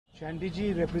Chandy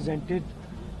ji represented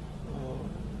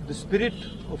the spirit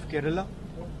of Kerala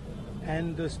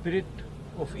and the spirit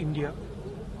of India.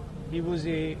 He was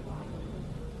a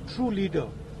true leader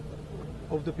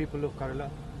of the people of Kerala,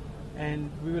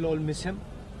 and we will all miss him.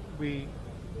 We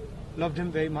loved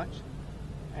him very much,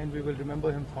 and we will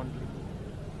remember him fondly.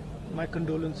 My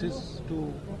condolences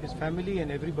to his family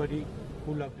and everybody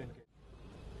who loved him.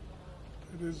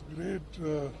 It is great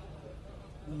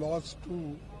loss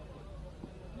to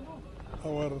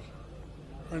our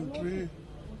country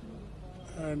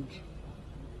and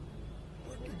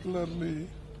particularly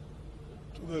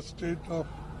to the state of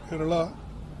Kerala.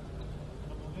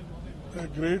 A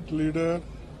great leader,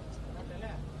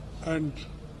 and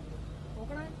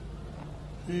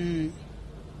he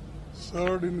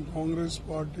served in Congress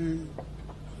party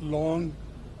long,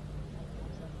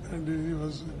 and he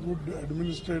was a good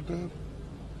administrator,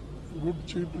 good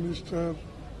chief minister,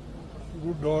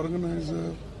 good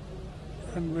organizer,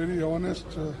 and very honest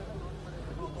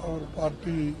our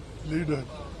party leader.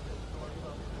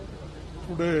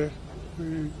 Today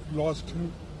we lost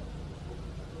him.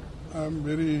 I am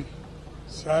very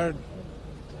sad,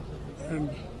 and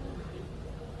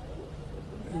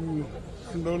in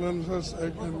condolences I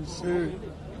can say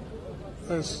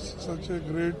there's such a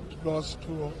great loss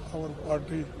to our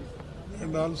party,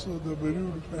 and also the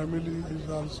bereaved family is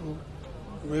also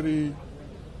very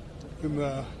in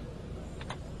a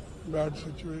bad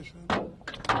situation.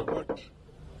 But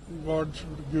God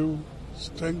should give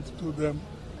strength to them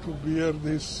to bear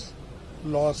this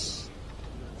loss,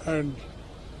 and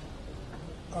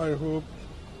I hope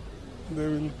they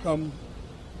will come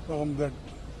from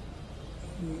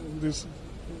this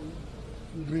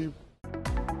grief.